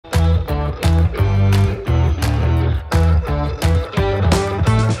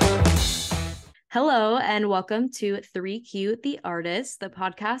and welcome to 3Q The Artist, the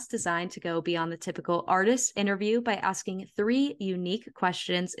podcast designed to go beyond the typical artist interview by asking 3 unique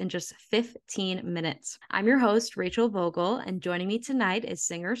questions in just 15 minutes. I'm your host, Rachel Vogel, and joining me tonight is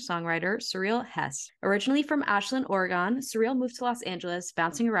singer-songwriter Suriel Hess. Originally from Ashland, Oregon, Suriel moved to Los Angeles,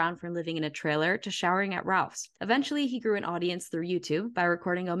 bouncing around from living in a trailer to showering at Ralph's. Eventually, he grew an audience through YouTube by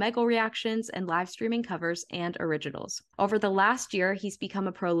recording Omegle reactions and live streaming covers and originals. Over the last year, he's become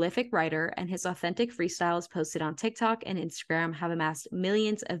a prolific writer, and his authentic freestyles posted on TikTok and Instagram have amassed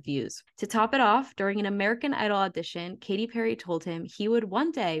millions of views. To top it off, during an American Idol audition, Katy Perry told him he would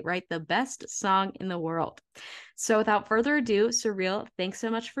one day write the best song in the world. So without further ado, Suriel, thanks so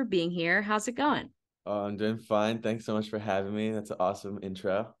much for being here. How's it going? I'm doing fine. Thanks so much for having me. That's an awesome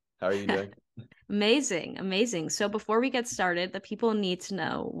intro. How are you doing? Amazing. So before we get started, the people need to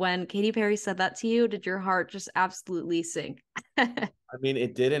know, when Katy Perry said that to you, did your heart just absolutely sink? I mean,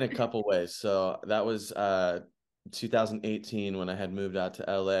 it did in a couple ways. So that was 2018 when I had moved out to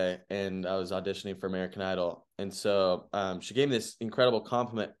LA and I was auditioning for American Idol. And so she gave me this incredible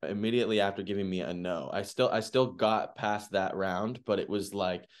compliment immediately after giving me a no. I still got past that round, but it was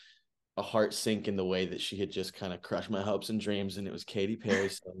like a heart sink in the way that she had just kind of crushed my hopes and dreams. And it was Katy Perry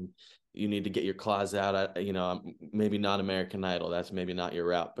saying, you need to get your claws out. I'm maybe not American Idol. That's maybe not your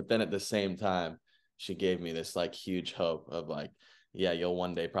route. But then at the same time, she gave me this like huge hope of like, yeah, you'll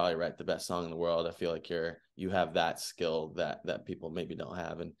one day probably write the best song in the world. I feel like you have that skill that people maybe don't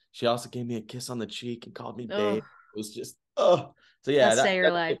have. And she also gave me a kiss on the cheek and called me babe. It was just, so yeah, Best day of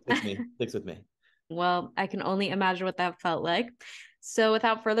your life. Sticks with me. Well, I can only imagine what that felt like. So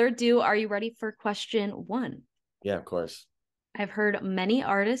without further ado, are you ready for question 1? Yeah, of course. I've heard many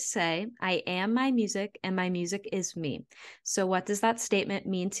artists say, I am my music and my music is me. So what does that statement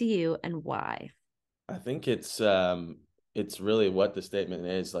mean to you and why? I think it's really what the statement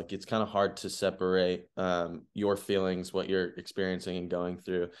is. Like, it's kind of hard to separate your feelings, what you're experiencing and going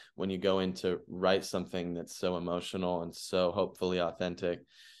through when you go in to write something that's so emotional and so hopefully authentic.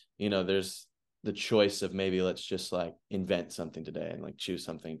 There's the choice of maybe let's just like invent something today and like choose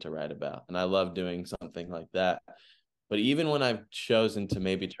something to write about. And I love doing something like that. But even when I've chosen to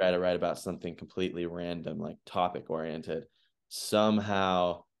maybe try to write about something completely random, like topic oriented,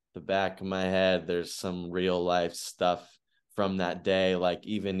 somehow the back of my head, there's some real life stuff from that day. Like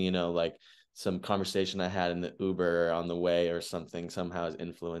even, like some conversation I had in the Uber on the way or something somehow is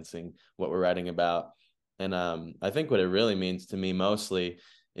influencing what we're writing about. And I think what it really means to me mostly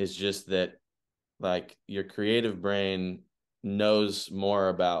is just that like your creative brain knows more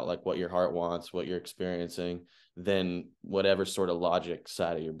about like what your heart wants, what you're experiencing, than whatever sort of logic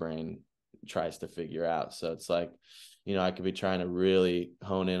side of your brain tries to figure out. So it's like, I could be trying to really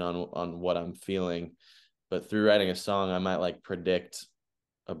hone in on what I'm feeling, but through writing a song, I might like predict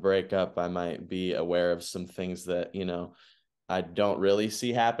a breakup. I might be aware of some things that, I don't really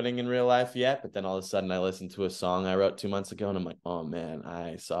see happening in real life yet, but then all of a sudden I listen to a song I wrote 2 months ago and I'm like, oh man,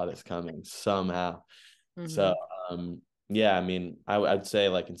 I saw this coming somehow. Mm-hmm. So, yeah, I mean, I'd say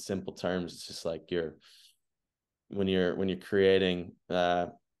like in simple terms, it's just like when you're creating,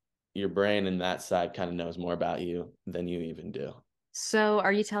 your brain and that side kind of knows more about you than you even do. So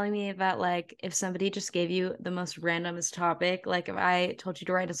are you telling me that like if somebody just gave you the most randomest topic, like if I told you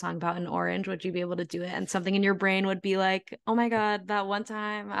to write a song about an orange, would you be able to do it? And something in your brain would be like, oh my God, that one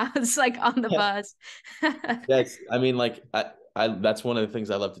time I was like on the bus. Yes. I mean, like I that's one of the things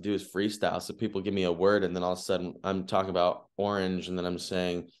I love to do is freestyle. So people give me a word and then all of a sudden I'm talking about orange and then I'm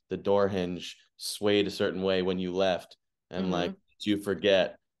saying the door hinge swayed a certain way when you left and like, did you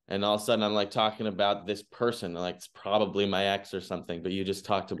forget? And all of a sudden I'm like talking about this person, like it's probably my ex or something, but you just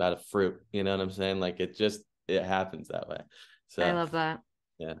talked about a fruit. You know what I'm saying? Like it happens that way. So I love that.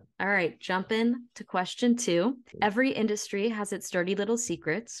 Yeah. All right, jump in to question 2. Every industry has its dirty little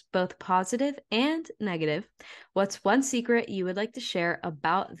secrets, both positive and negative. What's one secret you would like to share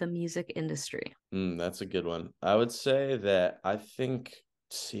about the music industry? That's a good one. I would say that I think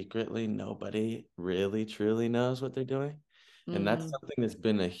secretly nobody really truly knows what they're doing. And that's something that's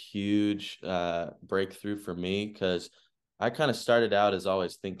been a huge breakthrough for me because I kind of started out as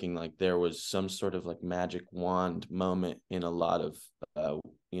always thinking like there was some sort of like magic wand moment in a lot of,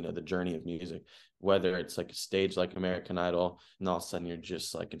 the journey of music, whether it's like a stage like American Idol and all of a sudden you're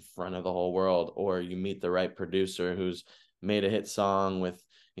just like in front of the whole world, or you meet the right producer who's made a hit song with,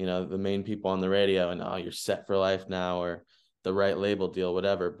 the main people on the radio and you're set for life now, or the right label deal,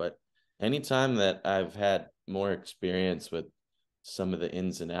 whatever. But anytime that I've had more experience with some of the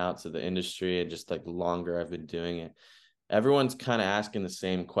ins and outs of the industry and just like longer I've been doing it, everyone's kind of asking the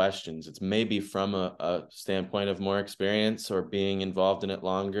same questions. It's maybe from a standpoint of more experience or being involved in it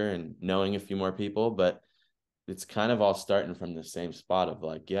longer and knowing a few more people, but it's kind of all starting from the same spot of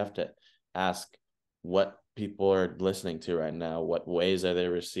like, you have to ask what people are listening to right now, what ways are they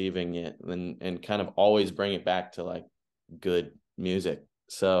receiving it, and kind of always bring it back to like good music.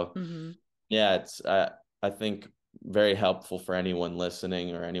 So yeah, it's I think very helpful for anyone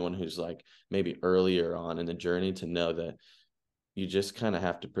listening or anyone who's like maybe earlier on in the journey to know that you just kind of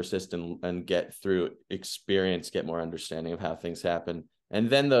have to persist and get through experience, get more understanding of how things happen. And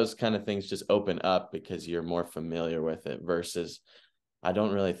then those kind of things just open up because you're more familiar with it versus I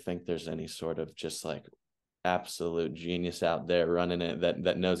don't really think there's any sort of just like absolute genius out there running it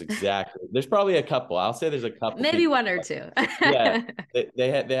that knows exactly. There's probably a couple. I'll say there's a couple. Maybe one or two. Yeah,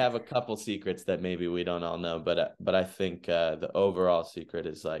 they have a couple secrets that maybe we don't all know, but I think the overall secret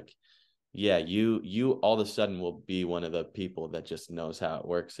is like, yeah, you all of a sudden will be one of the people that just knows how it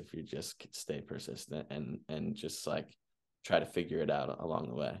works if you just stay persistent and just like try to figure it out along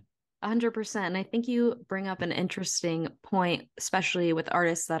the way. 100%. And I think you bring up an interesting point, especially with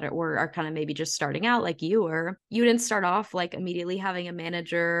artists that are kind of maybe just starting out like you were. You didn't start off like immediately having a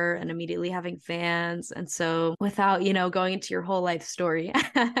manager and immediately having fans. And so without, going into your whole life story,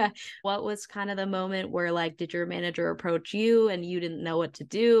 what was kind of the moment where like, did your manager approach you and you didn't know what to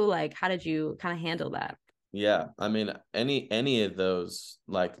do? Like, how did you kind of handle that? Yeah, I mean, any of those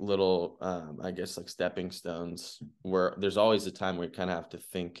like little I guess like stepping stones where there's always a time where you kind of have to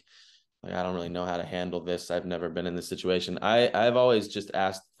think like, I don't really know how to handle this. I've never been in this situation. I've always just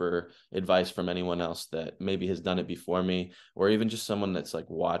asked for advice from anyone else that maybe has done it before me, or even just someone that's like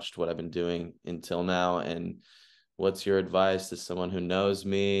watched what I've been doing until now. And what's your advice to someone who knows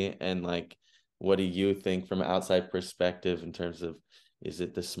me? And like, what do you think from an outside perspective in terms of, is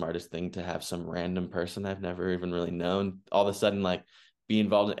it the smartest thing to have some random person I've never even really known all of a sudden like be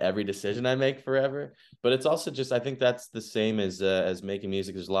involved in every decision I make forever? But it's also just, I think that's the same as making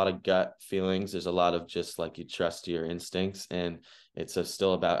music. There's a lot of gut feelings. There's a lot of just like you trust your instincts, and it's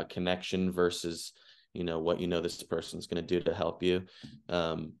still about a connection versus, what this person's going to do to help you.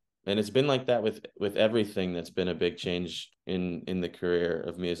 And it's been like that with everything that's been a big change in the career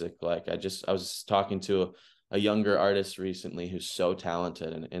of music. Like I was talking to a younger artist recently who's so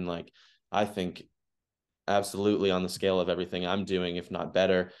talented and like, I think absolutely on the scale of everything I'm doing, if not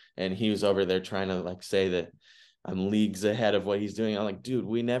better. And he was over there trying to like say that I'm leagues ahead of what he's doing. I'm like, dude,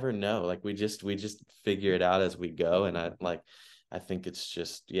 we never know. Like we just figure it out as we go. And I think it's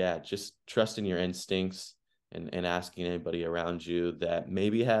just, yeah, just trusting your instincts and asking anybody around you that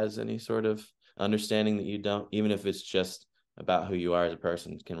maybe has any sort of understanding that you don't, even if it's just about who you are as a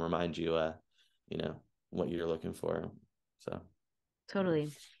person, can remind you, what you're looking for. So.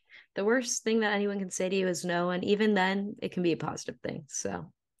 Totally. The worst thing that anyone can say to you is no. And even then it can be a positive thing. So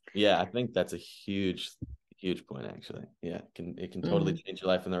yeah, I think that's a huge point actually. Yeah, it can totally change your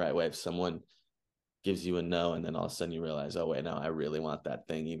life in the right way if someone gives you a no and then all of a sudden you realize, oh wait, no, I really want that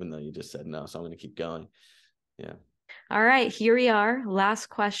thing, even though you just said no, so I'm going to keep going. Yeah. All right, here we are. Last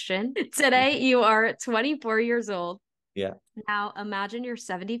question. Today you are 24 years old. Yeah. Now imagine you're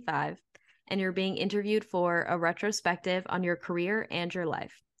 75 and you're being interviewed for a retrospective on your career and your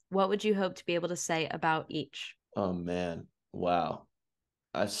life. What would you hope to be able to say about each? Oh man. Wow.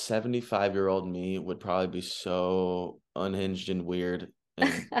 A 75-year-old me would probably be so unhinged and weird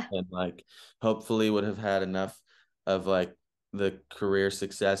and like hopefully would have had enough of like the career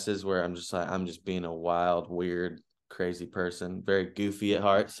successes where I'm just being a wild, weird, crazy person, very goofy at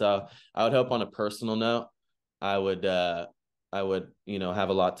heart. So I would hope on a personal note, I would have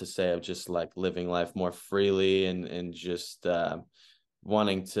a lot to say of just like living life more freely and just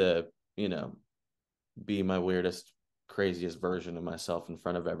wanting to, be my weirdest, craziest version of myself in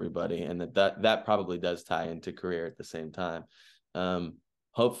front of everybody, and that probably does tie into career at the same time.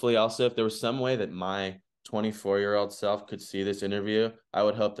 Hopefully also if there was some way that my 24-year-old self could see this interview, I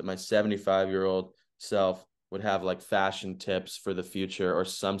would hope that my 75-year-old self would have like fashion tips for the future or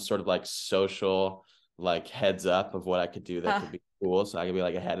some sort of like social like heads up of what I could do that could be cool, so I could be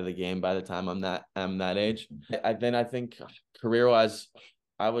like ahead of the game by the time I'm that age. I think career wise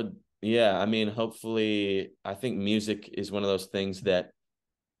I would, yeah, I mean, hopefully, I think music is one of those things that,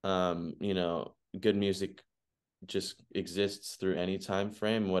 good music just exists through any time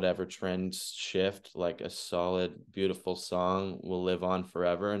frame, whatever trends shift, like a solid, beautiful song will live on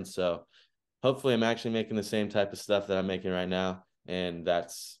forever. And so hopefully I'm actually making the same type of stuff that I'm making right now. And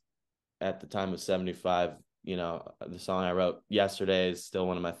that's at the time of 75, the song I wrote yesterday is still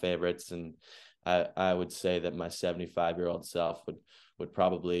one of my favorites. And I would say that my 75-year-old self would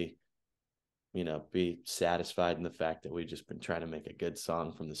probably be satisfied in the fact that we've just been trying to make a good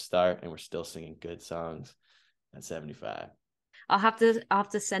song from the start, and we're still singing good songs at 75. I'll have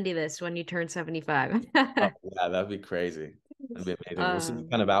to send you this when you turn 75. Oh, yeah, that'd be crazy. That'd be amazing. We'll see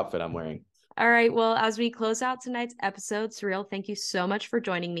what kind of outfit I'm wearing. All right. Well, as we close out tonight's episode, Suriel, thank you so much for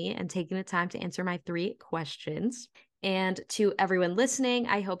joining me and taking the time to answer my 3 questions. And to everyone listening,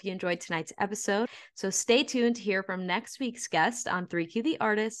 I hope you enjoyed tonight's episode. So stay tuned to hear from next week's guest on 3Q the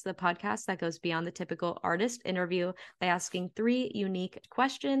Artist, the podcast that goes beyond the typical artist interview by asking 3 unique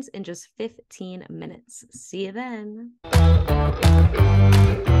questions in just 15 minutes. See you then.